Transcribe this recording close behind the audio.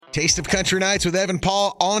Taste of Country Nights with Evan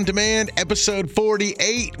Paul on demand, episode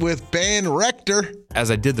 48 with Ben Rector.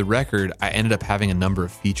 As I did the record, I ended up having a number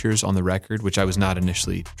of features on the record, which I was not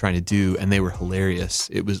initially trying to do, and they were hilarious.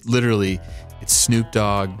 It was literally, it's Snoop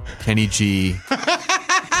Dogg, Kenny G,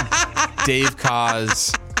 Dave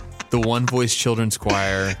Koz, the One Voice Children's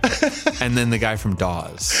Choir, and then the guy from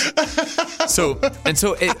Dawes. So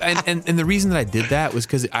the reason that I did that was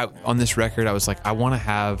because on this record I was like, I want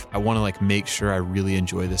to make sure I really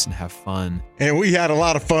enjoy this and have fun. And we had a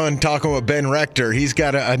lot of fun talking with Ben Rector. He's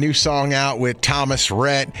got a new song out with Thomas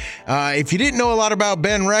Rhett. If you didn't know a lot about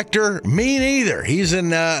Ben Rector, me neither. He's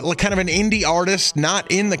kind of an indie artist, not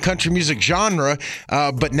in the country music genre,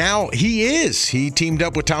 but now he is. He teamed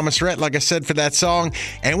up with Thomas Rhett, like I said, for that song,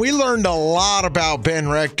 and we learned a lot about Ben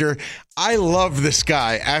Rector. I love this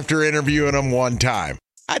guy after interviewing him one time.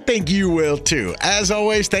 I think you will too. As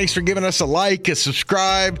always, thanks for giving us a like, a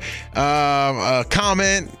subscribe, a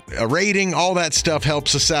comment, a rating. All that stuff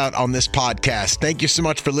helps us out on this podcast. Thank you so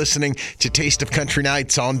much for listening to Taste of Country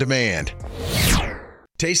Nights on demand.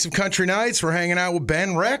 Taste of Country Nights, we're hanging out with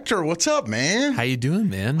Ben Rector. What's up, man? How you doing,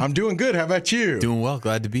 man? I'm doing good. How about you? Doing well.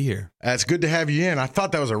 Glad to be here. It's good to have you in. I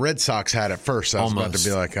thought that was a Red Sox hat at first. I was about to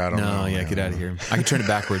be like, I don't know. No, yeah, get out of here. I can turn it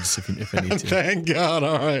backwards if I need to. Thank God.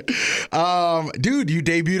 All right. Dude, you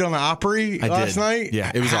debuted on the Opry last night?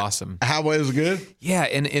 Yeah, it was awesome. How was it good? Yeah,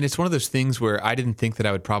 and it's one of those things where I didn't think that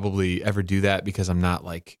I would probably ever do that because I'm not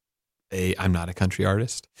a country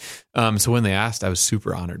artist. So when they asked, I was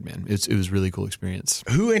super honored, man. It was a really cool experience.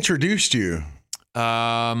 Who introduced you?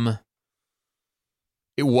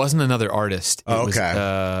 It wasn't another artist. It was,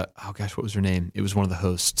 okay. What was her name? It was one of the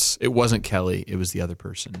hosts. It wasn't Kelly. It was the other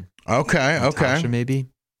person. Okay. Natasha, maybe.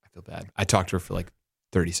 I feel bad. I talked to her for like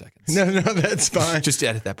 30 seconds. No, that's fine. Just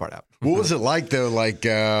edit that part out. What was it like though? Like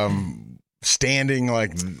standing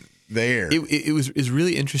like there? It was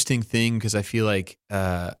really interesting thing because I feel like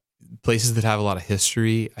places that have a lot of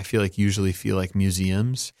history, I feel like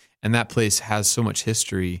museums, and that place has so much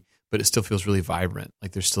history, but it still feels really vibrant.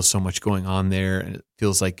 Like there's still so much going on there, and it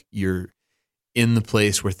feels like you're in the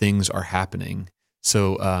place where things are happening.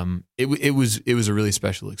 So it was a really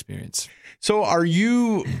special experience. So are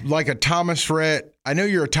you like a Thomas Rhett? I know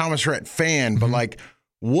you're a Thomas Rhett fan, but like,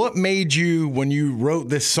 what made you, when you wrote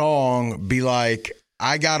this song, be like,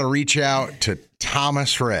 I got to reach out to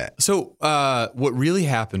Thomas Rhett? So what really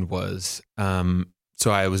happened was,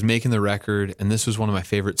 so I was making the record, and this was one of my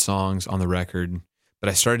favorite songs on the record, but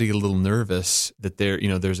I started to get a little nervous that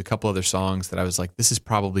there's a couple other songs that I was like, this is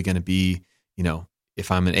probably going to be, if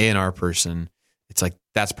I'm an A&R person, it's like,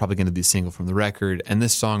 that's probably going to be a single from the record. And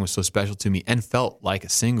this song was so special to me and felt like a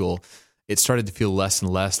single. It started to feel less and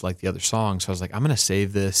less like the other songs. So I was like, I'm going to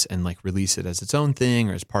save this and like release it as its own thing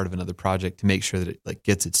or as part of another project to make sure that it like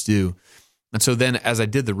gets its due. And so then as I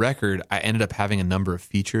did the record, I ended up having a number of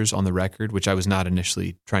features on the record, which I was not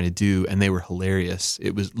initially trying to do. And they were hilarious.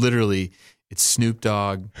 It was literally, it's Snoop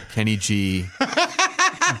Dogg, Kenny G,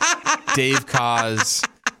 Dave Koz,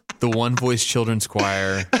 the One Voice Children's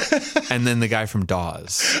Choir, and then the guy from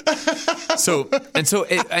Dawes. So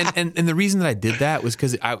the reason that I did that was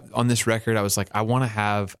because on this record I was like, I want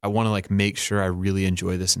to like make sure I really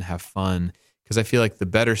enjoy this and have fun, because I feel like the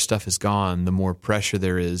better stuff is gone, the more pressure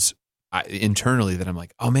there is internally that I'm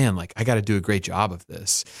like, oh man, like I got to do a great job of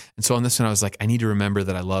this. And so on this one I was like, I need to remember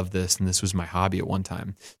that I love this and this was my hobby at one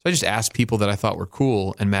time. So I just asked people that I thought were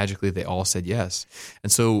cool, and magically they all said yes.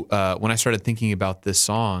 And so when I started thinking about this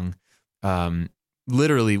song,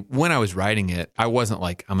 literally when I was writing it, I wasn't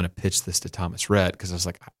like, I'm going to pitch this to Thomas Rhett, because I was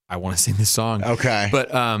like, I want to sing this song. Okay.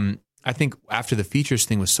 But I think after the features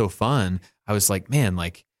thing was so fun, I was like, man,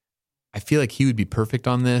 like I feel like he would be perfect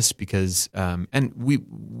on this because, and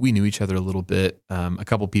we knew each other a little bit. A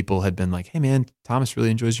couple people had been like, hey man, Thomas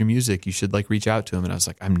really enjoys your music. You should like reach out to him. And I was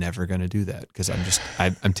like, I'm never going to do that because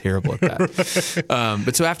I'm terrible at that.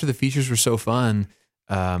 But so after the features were so fun,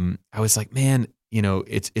 I was like, man,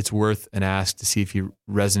 it's worth an ask to see if he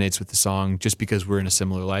resonates with the song, just because we're in a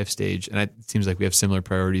similar life stage. And it seems like we have similar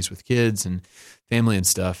priorities with kids and family and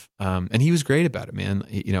stuff. And he was great about it, man.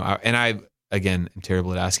 I again, I'm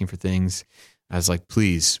terrible at asking for things. I was like,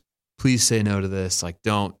 please say no to this. Like,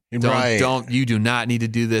 don't, you do not need to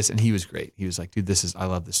do this. And he was great. He was like, dude, I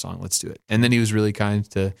love this song. Let's do it. And then he was really kind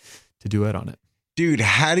to duet on it. Dude,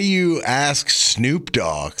 how do you ask Snoop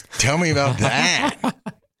Dogg? Tell me about that.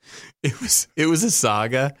 It was a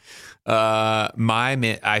saga.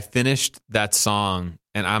 I finished that song,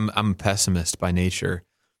 and I'm a pessimist by nature,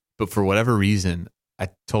 but for whatever reason, I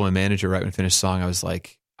told my manager right when I finished the song, I was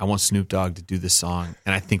like, I want Snoop Dogg to do this song,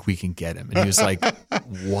 and I think we can get him. And he was like,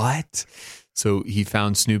 what? So he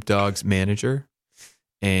found Snoop Dogg's manager,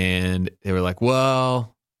 and they were like,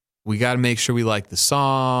 well, we got to make sure we like the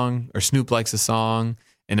song, or Snoop likes the song.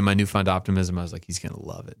 And in my newfound optimism, I was like, he's going to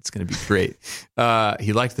love it. It's going to be great.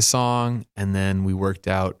 He liked the song. And then we worked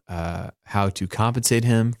out how to compensate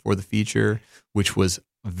him for the feature, which was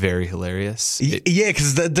very hilarious. Yeah,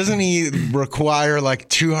 because doesn't he require like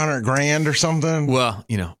 $200,000 or something? Well,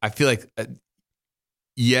 I feel like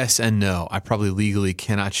yes and no. I probably legally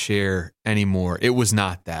cannot share anymore. It was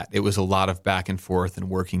not that. It was a lot of back and forth and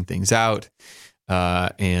working things out.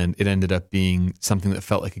 And it ended up being something that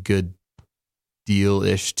felt like a good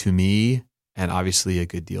deal-ish to me, and obviously a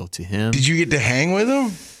good deal to him. Did you get to hang with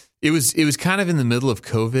him? It was kind of in the middle of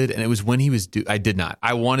COVID, and it was when he was I did not.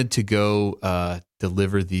 I wanted to go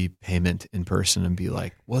deliver the payment in person and be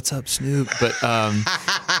like, "What's up, Snoop?" But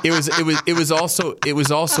it was also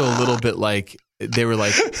a little bit like they were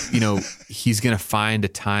like, he's going to find a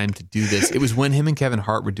time to do this. It was when him and Kevin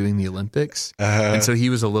Hart were doing the Olympics, and so he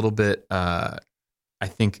was a little bit. I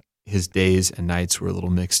think his days and nights were a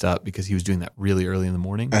little mixed up because he was doing that really early in the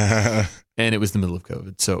morning, and it was the middle of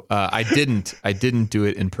COVID. So I didn't do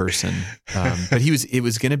it in person. But it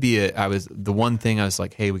was going to be the one thing I was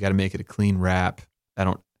like, hey, we got to make it a clean rap. I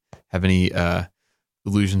don't have any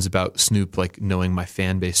illusions about Snoop, like knowing my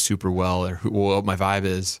fan base super well or what my vibe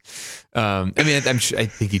is. I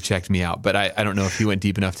think he checked me out, but I don't know if he went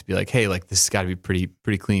deep enough to be like, hey, like this has got to be pretty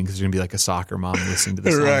clean because there's gonna be like a soccer mom listening to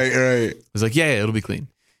this. Right. I was like, yeah, it'll be clean.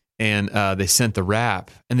 And they sent the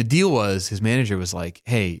rap, and the deal was his manager was like,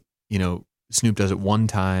 hey, Snoop does it one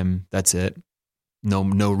time, that's it, no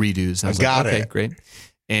redos. And I was like, okay, great.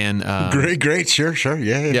 And great, sure,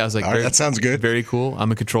 yeah. I was like, that sounds good, very cool.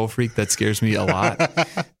 I'm a control freak, that scares me a lot.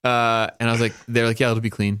 And I was like, they're like, yeah, it'll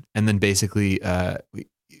be clean. And then basically,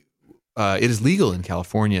 it is legal in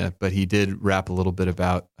California, but he did rap a little bit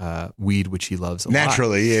about weed, which he loves a lot.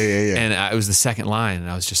 Naturally, yeah. And it was the second line, and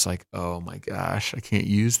I was just like, oh my gosh, I can't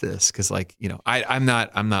use this because, like, I'm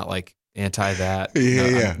not like anti that.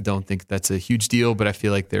 I don't think that's a huge deal, but I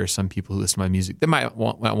feel like there are some people who listen to my music that might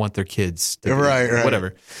want their kids to right.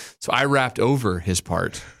 whatever. So I rapped over his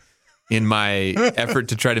part in my effort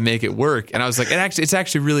to try to make it work. And I was like, it's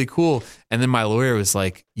actually really cool. And then my lawyer was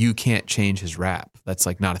like, you can't change his rap. That's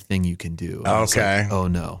like not a thing you can do. Okay. Like, oh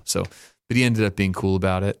no. So, but he ended up being cool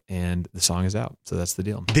about it, and the song is out. So that's the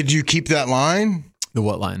deal. Did you keep that line? The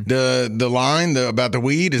what line? The line about the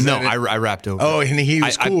weed? I rapped over. Oh, and he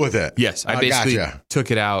was cool with it. Yes, I basically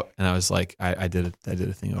took it out, and I was like, I did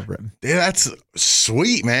a thing over it. Yeah, that's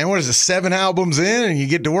sweet, man. What is it? 7 albums in, and you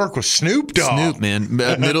get to work with Snoop Dogg. Snoop, man.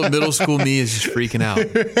 Middle school me is just freaking out.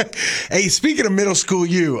 Hey, speaking of middle school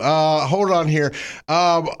you, hold on here.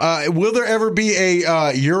 Will there ever be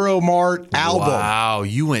a Euromart album? Wow,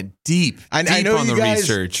 you went deep I know on the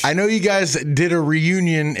research. I know you guys did a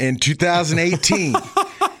reunion in 2018.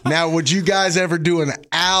 Now, would you guys ever do an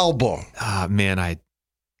album? Man,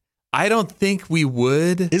 I don't think we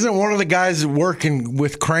would. Isn't one of the guys working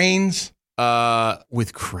with cranes?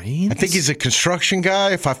 With cranes? I think he's a construction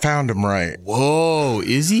guy, if I found him right. Whoa,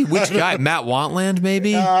 is he? Which guy? Matt Wantland,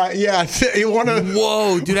 maybe? Yeah.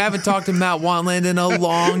 Whoa, dude, I haven't talked to Matt Wantland in a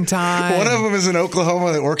long time. One of them is in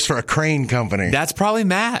Oklahoma that works for a crane company. That's probably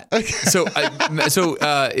Matt. So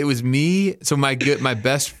it was me. So my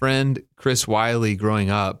best friend, Chris Wiley, growing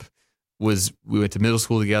up, we went to middle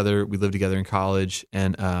school together. We lived together in college,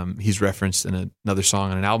 and he's referenced in another song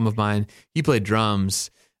on an album of mine. He played drums.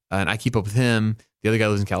 And I keep up with him. The other guy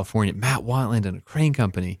lives in California, Matt Wantland, in a crane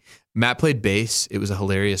company. Matt played bass. It was a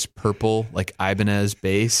hilarious purple, like Ibanez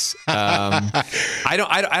bass. I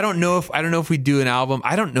don't know if we do an album.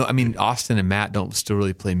 I don't know. I mean, Austin and Matt don't still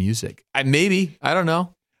really play music. Maybe. I don't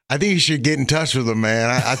know. I think you should get in touch with them, man.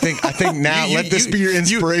 I think now let this be your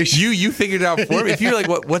inspiration. You figured it out for me. If you're like,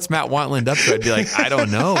 what's Matt Wantland up to? I'd be like, I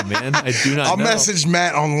don't know, man. I do not know. I'll message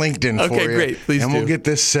Matt on LinkedIn for you. Okay, great. Please and do. We'll get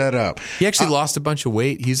this set up. He actually lost a bunch of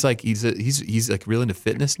weight. He's like real into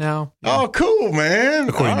fitness now. Yeah. Oh, cool, man.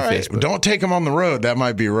 According to Facebook. Don't take him on the road. That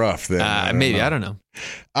might be rough then. I don't know.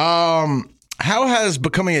 How has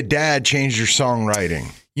becoming a dad changed your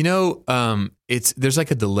songwriting? There's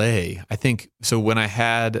like a delay. I think so. When we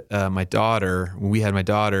had my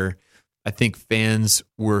daughter, I think fans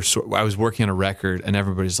I was working on a record, and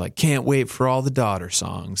everybody's like, can't wait for all the daughter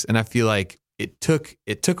songs. And I feel like it took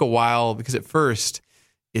a while, because at first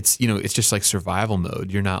it's just like survival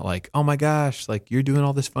mode. You're not like, oh my gosh, like you're doing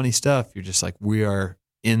all this funny stuff. You're just like, we are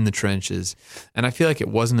in the trenches. And I feel like it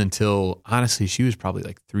wasn't until, honestly, she was probably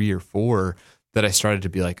like 3 or 4 that I started to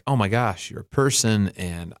be like, oh my gosh, you're a person,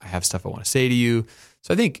 and I have stuff I want to say to you.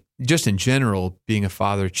 So I think just in general, being a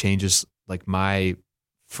father changes like my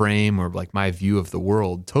frame or like my view of the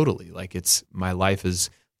world totally. Like my life is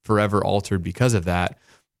forever altered because of that.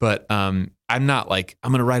 But I'm not like,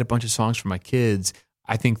 I'm going to write a bunch of songs for my kids.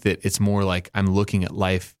 I think that it's more like I'm looking at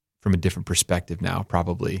life from a different perspective now,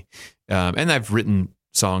 probably. And I've written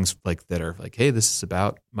songs like that are like, hey, this is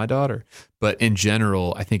about my daughter. But in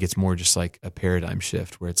general, I think it's more just like a paradigm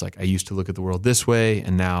shift where it's like, I used to look at the world this way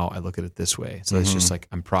and now I look at it this way. So it's just like,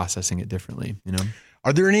 I'm processing it differently, you know?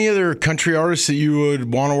 Are there any other country artists that you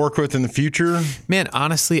would want to work with in the future? Man,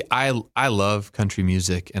 honestly, I love country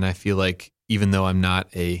music. And I feel like even though I'm not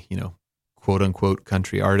a, you know, quote unquote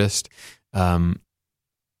country artist,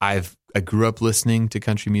 I grew up listening to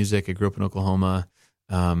country music. I grew up in Oklahoma.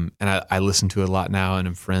 And I listen to it a lot now, and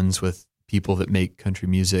I'm friends with people that make country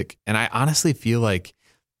music. And I honestly feel like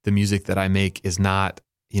the music that I make is not,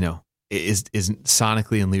 you know, is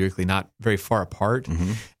sonically and lyrically not very far apart.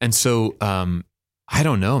 And so, I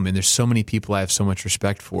don't know, man, there's so many people I have so much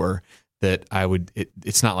respect for that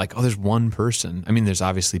it's not like, oh, there's one person. I mean, there's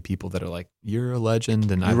obviously people that are like, you're a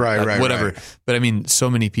legend and whatever. Right. But I mean, so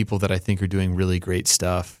many people that I think are doing really great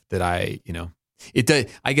stuff that I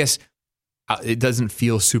guess it doesn't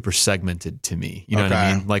feel super segmented to me. You know what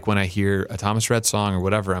I mean? Like when I hear a Thomas Rhett song or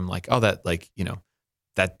whatever, I'm like, oh, that like, you know,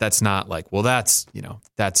 that's not like, well, that's, you know,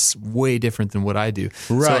 that's way different than what I do.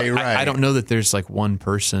 Right, so right. I don't know that there's like one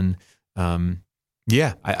person.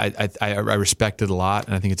 Yeah, I respect it a lot,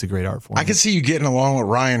 and I think it's a great art form. I can see you getting along with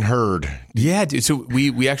Ryan Hurd. Yeah, dude. So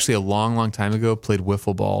we actually a long time ago played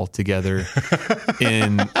wiffle ball together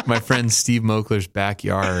in my friend Steve Moakler's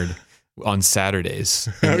backyard on Saturdays.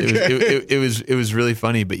 It was really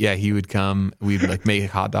funny, but yeah, he would come. We'd like make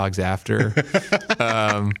hot dogs after.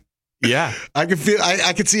 Yeah, I could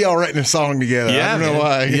see y'all writing a song together. Yeah, I don't know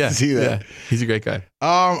why. I can see that. Yeah. He's a great guy.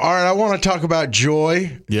 All right, I want to talk about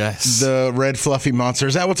Joy. Yes, the red fluffy monster.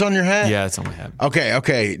 Is that what's on your hat? Yeah, it's on my hat.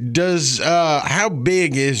 Okay. Does how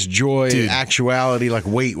big is Joy in actuality, like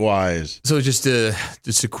weight wise? So just a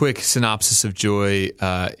quick synopsis of Joy.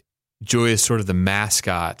 Joy is sort of the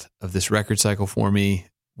mascot of this record cycle for me.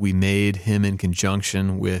 We made him in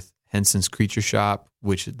conjunction with Henson's Creature Shop,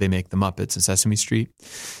 which they make the Muppets in Sesame Street.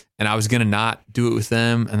 And I was going to not do it with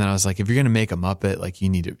them. And then I was like, if you're going to make a Muppet, like you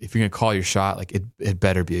need to, if you're going to call your shot, like it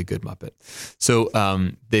better be a good Muppet. So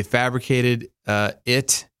they fabricated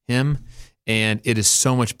him, and it is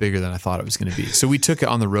so much bigger than I thought it was going to be. So we took it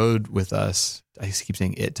on the road with us. I keep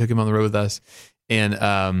saying took him on the road with us.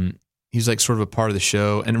 And he was like sort of a part of the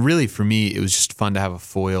show. And really for me, it was just fun to have a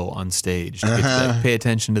foil on stage to get to like, pay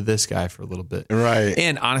attention to this guy for a little bit. Right.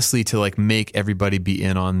 And honestly, to like make everybody be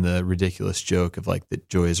in on the ridiculous joke of like that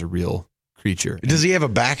Joy is a real creature. Does he have a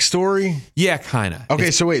backstory? Yeah, kind of.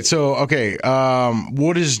 Okay.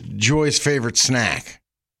 What is Joy's favorite snack?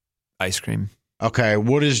 Ice cream. Okay.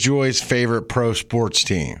 What is Joy's favorite pro sports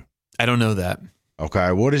team? I don't know that.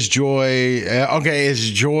 Okay, what is Joy?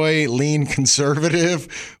 Is Joy lean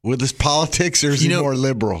conservative with his politics, or is he more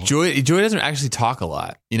liberal? Joy doesn't actually talk a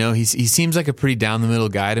lot. You know, he seems like a pretty down the middle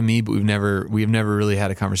guy to me, but we've never really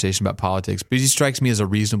had a conversation about politics. But he strikes me as a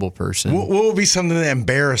reasonable person. What would be something that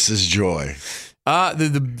embarrasses Joy?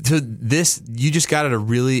 You just got at a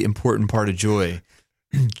really important part of Joy.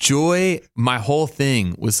 Joy, my whole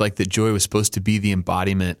thing was like that Joy was supposed to be the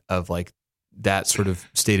embodiment of like that sort of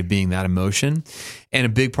state of being, that emotion. And a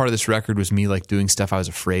big part of this record was me like doing stuff I was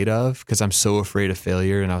afraid of, because I'm so afraid of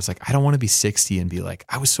failure. And I was like, I don't want to be 60 and be like,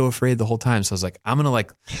 I was so afraid the whole time. So I was like, I'm going to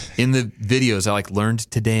like, in the videos, I like learned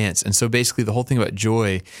to dance. And so basically the whole thing about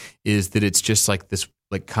Joy is that it's just like this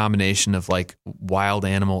like combination of like wild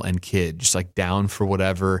animal and kid, just like down for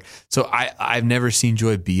whatever. So I've never seen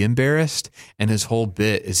Joy be embarrassed, and his whole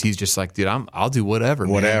bit is he's just like, dude, I'll do whatever,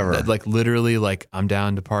 man. Like literally, like I'm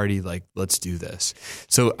down to party, like let's do this.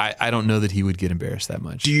 So I don't know that he would get embarrassed that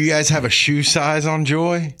much. Do you guys have a shoe size on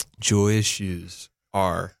Joy? Joy's shoes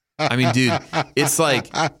are, I mean, dude, it's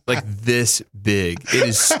like this big.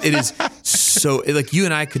 It is so like you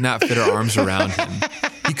and I could not fit our arms around him.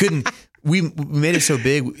 He couldn't. We made it so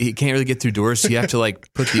big, he can't really get through doors, so you have to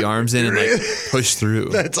like put the arms in and like push through.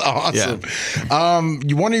 That's awesome.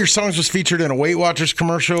 Yeah. One of your songs was featured in a Weight Watchers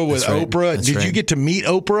commercial with Oprah. Did you get to meet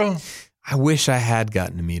Oprah? I wish I had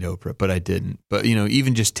gotten to meet Oprah, but I didn't. But, you know,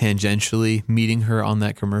 even just tangentially meeting her on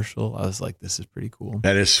that commercial, I was like, this is pretty cool.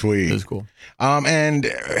 That is sweet. It was cool. And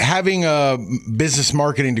having a business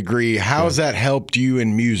marketing degree, how has that helped you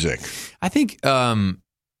in music? I think,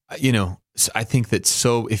 I think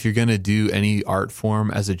that if you're going to do any art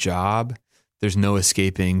form as a job, there's no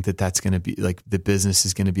escaping that's going to be like the business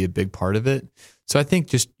is going to be a big part of it. So I think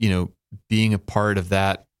just, being a part of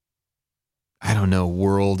that, I don't know,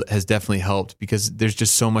 world has definitely helped, because there's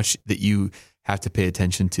just so much that you have to pay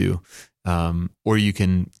attention to. Or you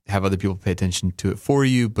can have other people pay attention to it for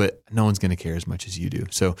you, but no one's going to care as much as you do.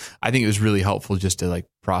 So I think it was really helpful just to like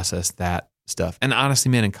process that stuff. And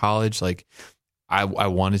honestly, man, in college, like I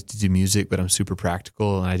wanted to do music, but I'm super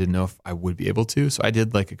practical and I didn't know if I would be able to. So I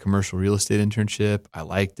did like a commercial real estate internship. I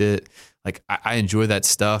liked it. Like I enjoy that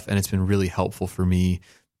stuff, and it's been really helpful for me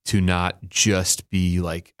to not just be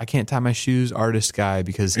like, I can't tie my shoes artist guy,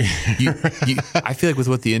 because I feel like with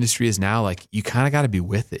what the industry is now, like you kind of got to be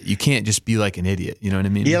with it. You can't just be like an idiot. You know what I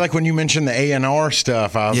mean? Yeah. Like when you mentioned the A&R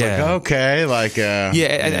stuff, I was like, okay. Like,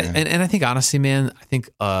 And I think honestly, man, I think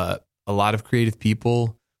a lot of creative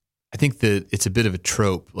people, I think that it's a bit of a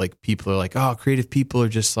trope. Like people are like, oh, creative people are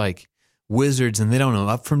just like wizards and they don't know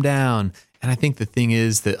up from down. And I think the thing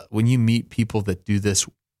is that when you meet people that do this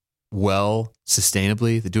well,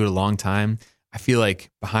 sustainably, that do it a long time, I feel like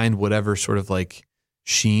behind whatever sort of like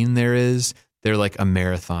sheen there is, they're like a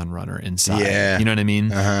marathon runner inside. Yeah. You know what I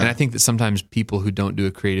mean? Uh-huh. And I think that sometimes people who don't do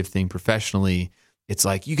a creative thing professionally, it's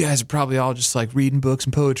like, you guys are probably all just like reading books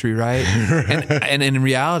and poetry, right? and in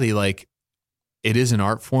reality, like it is an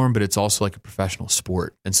art form, but it's also like a professional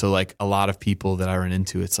sport. And so like a lot of people that I run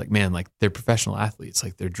into, it's like, man, like they're professional athletes,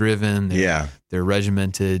 like they're driven, they're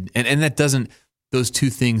regimented. And that doesn't, those two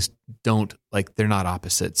things don't, like, they're not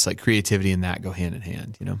opposites. Like creativity and that go hand in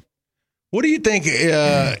hand, you know? What do you think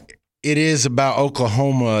it is about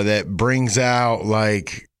Oklahoma that brings out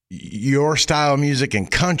like your style of music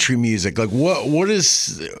and country music? Like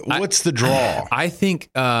what's the draw? I think,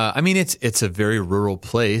 I mean, it's a very rural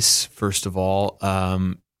place, first of all.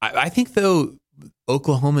 I think though,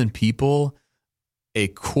 Oklahoman people, a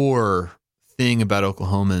core thing about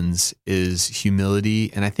Oklahomans is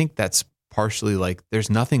humility. And I think that's partially like, there's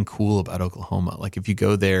nothing cool about Oklahoma. Like if you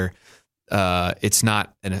go there, it's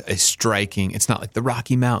not a striking, it's not like the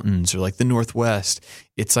Rocky Mountains or like the Northwest.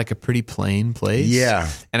 It's like a pretty plain place. Yeah.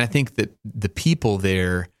 And I think that the people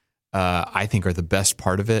there, I think are the best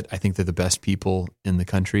part of it. I think they're the best people in the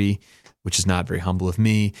country, which is not very humble of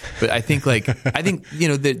me. But I think you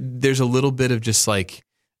know, there's a little bit of just like,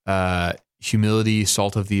 humility,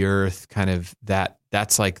 salt of the earth, kind of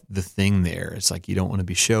that's like the thing there. It's like, you don't want to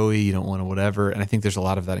be showy, you don't want to whatever. And I think there's a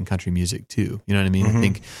lot of that in country music too. You know what I mean? Mm-hmm. I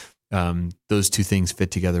think those two things fit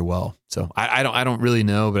together well. So I don't really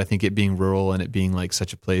know, but I think it being rural and it being like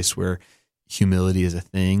such a place where humility is a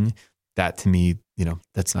thing, that to me, you know,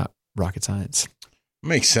 that's not rocket science.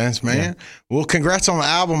 Makes sense, man. Yeah. Well, congrats on the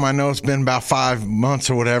album. I know it's been about 5 months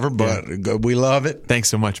or whatever, but we love it. Thanks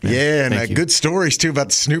so much, man. Yeah, and good stories, too, about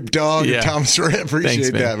the Snoop Dogg and Thomas Rhett.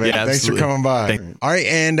 Appreciate that, man. Yeah, thanks for coming by. All right,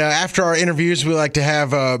 and after our interviews, we like to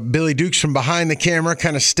have Billy Dukes from behind the camera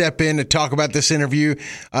kind of step in to talk about this interview.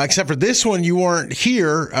 Except for this one, you weren't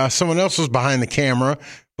here. Someone else was behind the camera,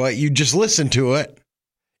 but you just listened to it.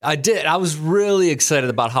 I did. I was really excited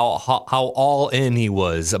about how all in he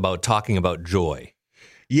was about talking about joy.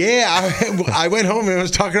 Yeah, I went home and I was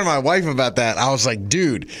talking to my wife about that. I was like,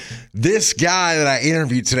 dude, this guy that I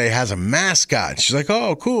interviewed today has a mascot. She's like,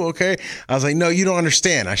 oh, cool, okay. I was like, no, you don't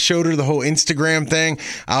understand. I showed her the whole Instagram thing.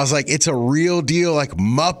 I was like, it's a real deal, like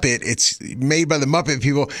Muppet. It's made by the Muppet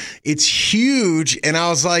people. It's huge. And I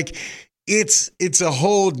was like, it's a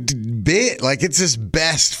whole bit. Like, it's his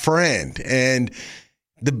best friend. And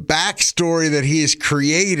the backstory that he has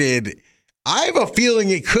created, I have a feeling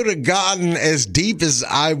it could have gotten as deep as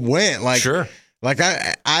I went. Like, sure. Like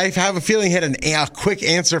I have a feeling he had a quick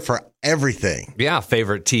answer for everything. Yeah,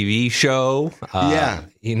 favorite TV show. Yeah.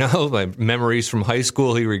 You know, like memories from high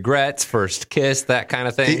school he regrets, first kiss, that kind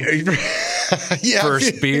of thing. Yeah.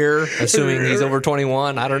 First beer, assuming he's over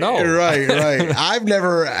 21. I don't know. Right.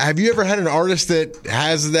 Have you ever had an artist that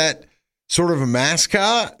has that sort of a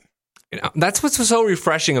mascot? You know, that's what's so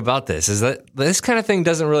refreshing about this, is that this kind of thing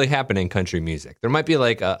doesn't really happen in country music. There might be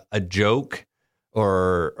like a joke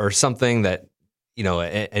or something that, you know,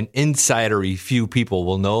 an insidery few people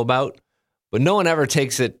will know about, but no one ever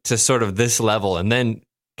takes it to sort of this level and then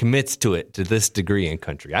commits to it to this degree in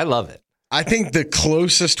country. I love it. I think the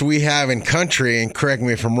closest we have in country, and correct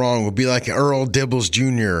me if I'm wrong, would be like Earl Dibbles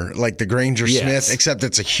Jr., like the Granger Smith, except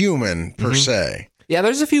it's a human per se. Yeah,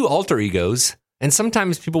 there's a few alter egos. And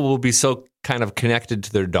sometimes people will be so kind of connected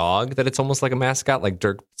to their dog that it's almost like a mascot. Like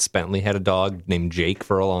Dirk Bentley had a dog named Jake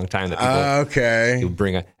for a long time. That people would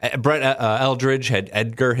bring Brett Eldridge had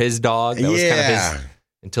Edgar, his dog. That was kind of his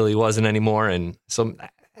until he wasn't anymore. And so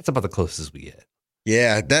that's about the closest we get.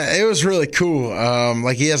 Yeah, it was really cool.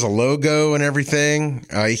 Like he has a logo and everything.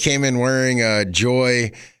 He came in wearing a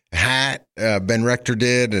Joy hat. Ben Rector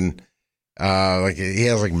did, and like he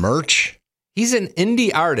has like merch. He's an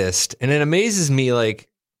indie artist, and it amazes me, like,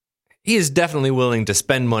 he is definitely willing to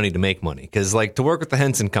spend money to make money. Because, like, to work with the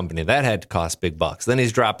Henson Company, that had to cost big bucks. Then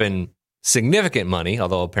he's dropping significant money,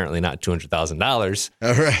 although apparently not $200,000,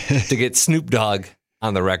 All right. to get Snoop Dogg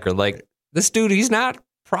on the record. Like, this dude, he's not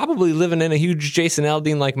probably living in a huge Jason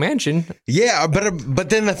Aldean-like mansion. Yeah, but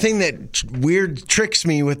then the thing that weird tricks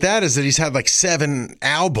me with that is that he's had like 7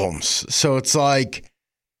 albums. So it's like,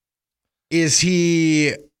 is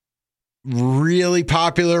he really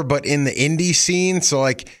popular but in the indie scene? So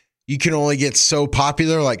like you can only get so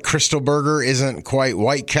popular, like Crystal Burger isn't quite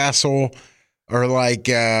White Castle, or like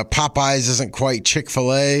Popeyes isn't quite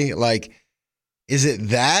Chick-fil-A. Like, is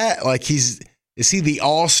it that? Like is he the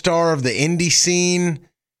all-star of the indie scene,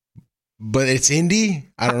 but it's indie?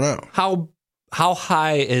 I don't know. How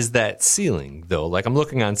high is that ceiling, though? Like, I'm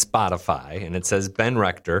looking on Spotify, and it says Ben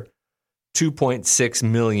Rector, 2.6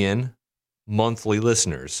 million monthly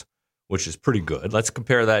listeners, which is pretty good. Let's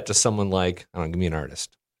compare that to someone like, I don't know, give me an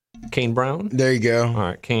artist. Kane Brown? There you go. All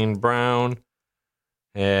right, Kane Brown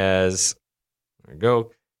has, there we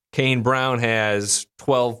go. Kane Brown has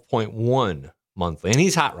 12.1 monthly, and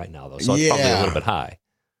he's hot right now, though, so it's probably a little bit high.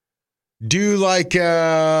 Do like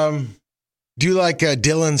Dylan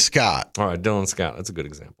Scott. All right, Dylan Scott. That's a good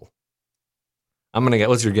example. I'm going to get,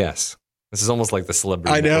 what's your guess? This is almost like the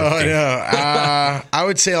celebrity. I know. I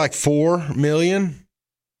would say like 4 million.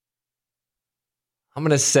 I'm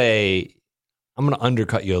going to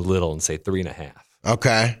undercut you a little and say 3.5.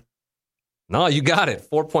 Okay. No, you got it.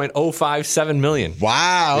 4.057 million.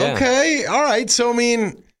 Wow. Yeah. Okay. All right. So, I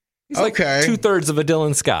mean, He's like 2/3 of a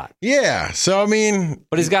Dylan Scott. Yeah. So, I mean,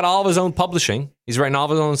 but he's got all of his own publishing. He's writing all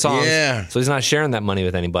of his own songs. Yeah. So he's not sharing that money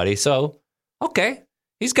with anybody. So, okay.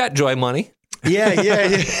 He's got joy money. Yeah.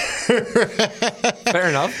 Fair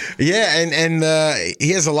enough. Yeah. And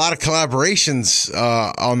he has a lot of collaborations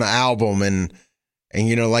on the album. And,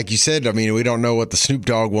 you know, like you said, I mean, we don't know what the Snoop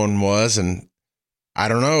Dogg one was. And I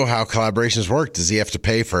don't know how collaborations work. Does he have to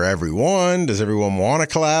pay for everyone? Does everyone want to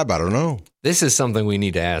collab? I don't know. This is something we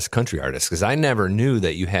need to ask country artists, because I never knew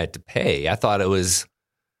that you had to pay. I thought it was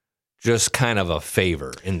just kind of a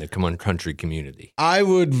favor in the country community. I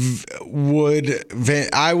would say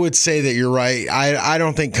that you're right. I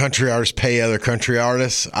don't think country artists pay other country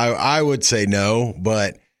artists. I would say no,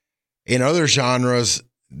 but in other genres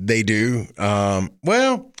they do.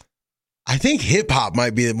 Well, I think hip hop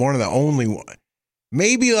might be one of the only one.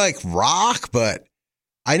 Maybe like rock, but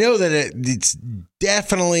I know that it's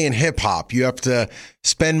definitely in hip hop. You have to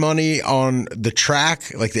spend money on the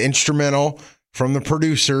track, like the instrumental from the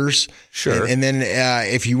producers. Sure. And then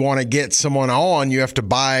if you want to get someone on, you have to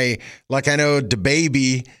buy, like I know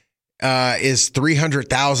DaBaby is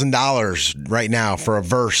 $300,000 right now for a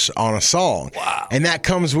verse on a song. Wow. And that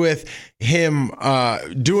comes with him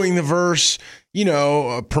doing the verse, you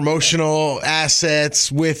know, promotional assets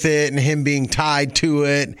with it and him being tied to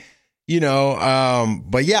it, you know.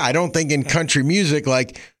 But yeah, I don't think in country music,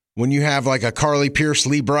 like when you have like a Carly Pierce,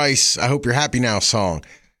 Lee Brice, I Hope You're Happy Now song,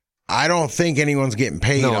 I don't think anyone's getting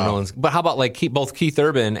paid. No one's. But how about like both Keith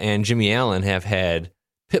Urban and Jimmy Allen have had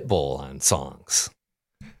Pitbull on songs?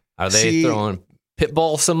 Are they throwing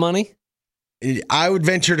Pitbull some money? I would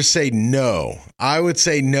venture to say no. I would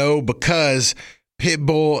say no, because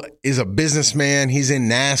Pitbull is a businessman. He's in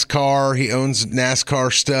NASCAR. He owns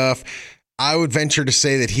NASCAR stuff. I would venture to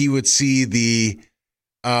say that he would see the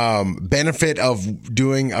benefit of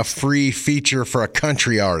doing a free feature for a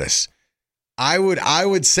country artist. I would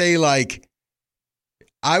say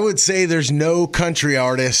there's no country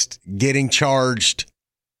artist getting charged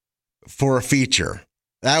for a feature.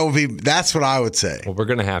 That's what I would say. Well, we're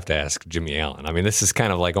going to have to ask Jimmy Allen. I mean, this is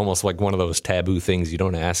kind of like almost like one of those taboo things you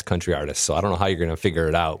don't ask country artists. So I don't know how you're going to figure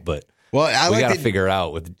it out, but we got to figure it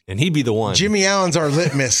out and he'd be the one. Jimmy Allen's our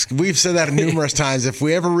litmus. We've said that numerous times. If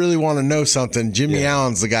we ever really want to know something, Jimmy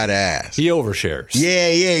Allen's the guy to ask. He overshares.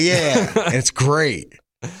 Yeah. And it's great.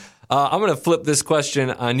 I'm going to flip this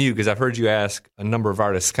question on you, because I've heard you ask a number of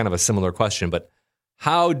artists kind of a similar question, but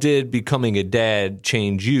how did becoming a dad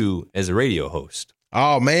change you as a radio host?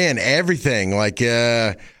 Oh man, everything. Like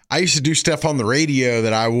I used to do stuff on the radio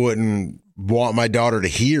that I wouldn't want my daughter to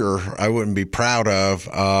hear. I wouldn't be proud of.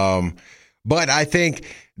 But I think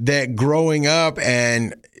that growing up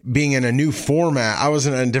and being in a new format, I was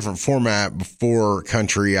in a different format before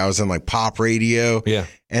country. I was in like pop radio. Yeah.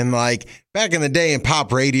 And like back in the day in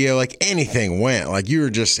pop radio, like anything went. Like it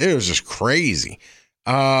was just crazy.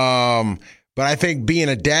 But I think being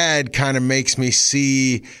a dad kind of makes me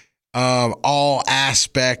see all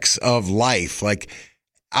aspects of life. Like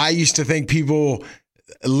I used to think people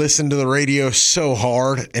listen to the radio so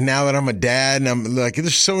hard, and now that I'm a dad and I'm like,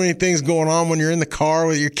 there's so many things going on when you're in the car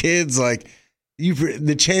with your kids. Like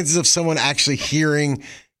the chances of someone actually hearing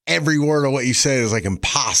every word of what you say is like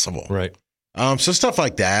impossible. Right. So stuff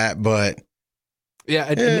like that, but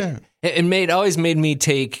it always made me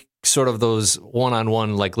take sort of those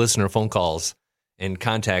one-on-one like listener phone calls and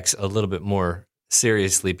contacts a little bit more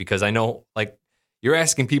seriously, because I know like you're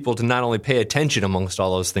asking people to not only pay attention amongst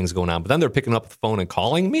all those things going on, but then they're picking up the phone and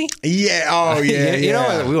calling me. Yeah. Oh yeah. You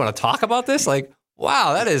know, we want to talk about this. Like,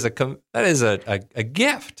 wow, that is a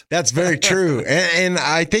gift. That's very true. And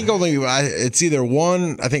I think it's either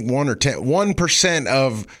 1%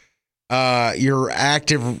 of your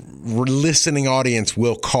active listening audience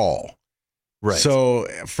will call. Right. So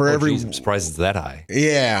for every, I'm surprised it's that high.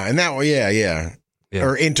 Yeah. And that, yeah.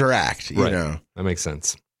 Or interact, you know. That makes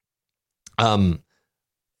sense.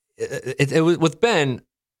 It was with Ben,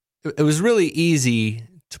 it was really easy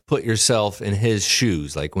to put yourself in his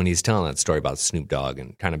shoes, like when he's telling that story about Snoop Dogg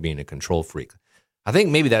and kind of being a control freak. I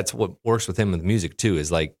think maybe that's what works with him with music too,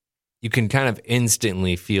 is like you can kind of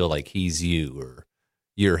instantly feel like he's you or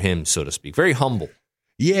you're him, so to speak. Very humble.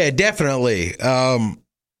 Yeah, definitely.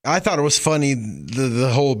 I thought it was funny,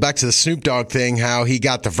 the whole back to the Snoop Dogg thing, how he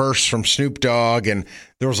got the verse from Snoop Dogg and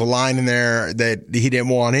there was a line in there that he didn't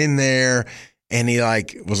want in there. And he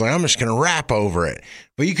was like, I'm just going to rap over it.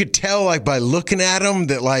 But you could tell like by looking at him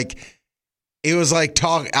that like, it was like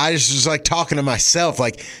I was like talking to myself.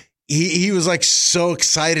 Like he was like so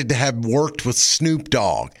excited to have worked with Snoop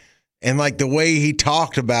Dogg. And like the way he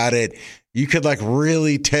talked about it, you could like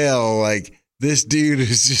really tell like this dude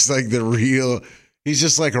is just like he's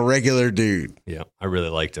just like a regular dude. Yeah, I really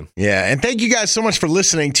liked him. Yeah, and thank you guys so much for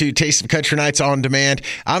listening to Taste of Country Nights on Demand.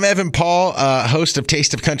 I'm Evan Paul, host of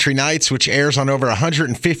Taste of Country Nights, which airs on over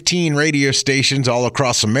 115 radio stations all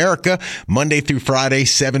across America, Monday through Friday,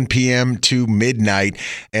 7 p.m. to midnight.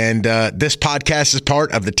 And this podcast is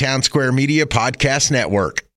part of the Town Square Media Podcast Network.